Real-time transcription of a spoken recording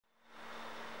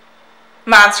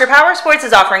Monster Powersports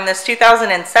is offering this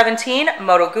 2017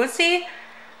 Moto Guzzi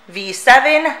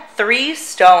V7 3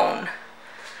 Stone.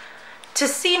 To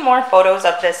see more photos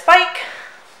of this bike,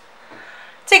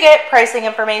 to get pricing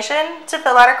information, to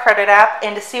fill out a credit app,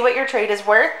 and to see what your trade is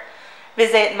worth,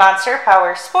 visit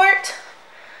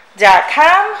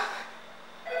monsterpowersport.com.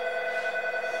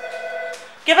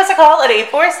 Give us a call at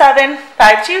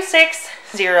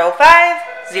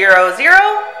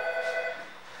 847-526-0500.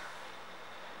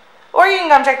 Or you can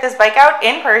come check this bike out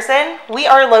in person. We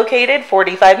are located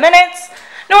 45 minutes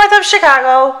north of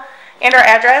Chicago, and our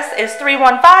address is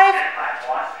 315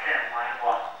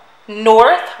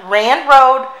 North Rand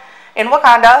Road in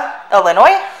Wauconda,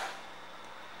 Illinois.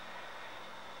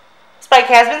 This bike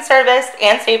has been serviced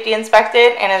and safety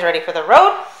inspected and is ready for the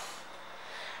road.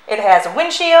 It has a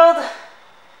windshield,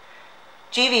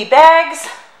 GV bags,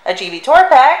 a GV tour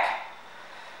pack,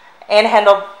 and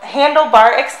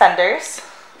handlebar extenders.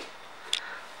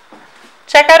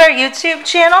 Check out our YouTube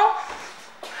channel,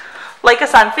 like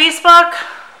us on Facebook,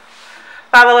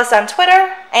 follow us on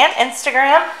Twitter and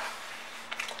Instagram.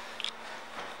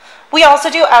 We also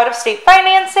do out-of-state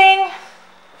financing,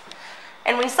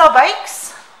 and we sell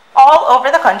bikes all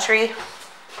over the country.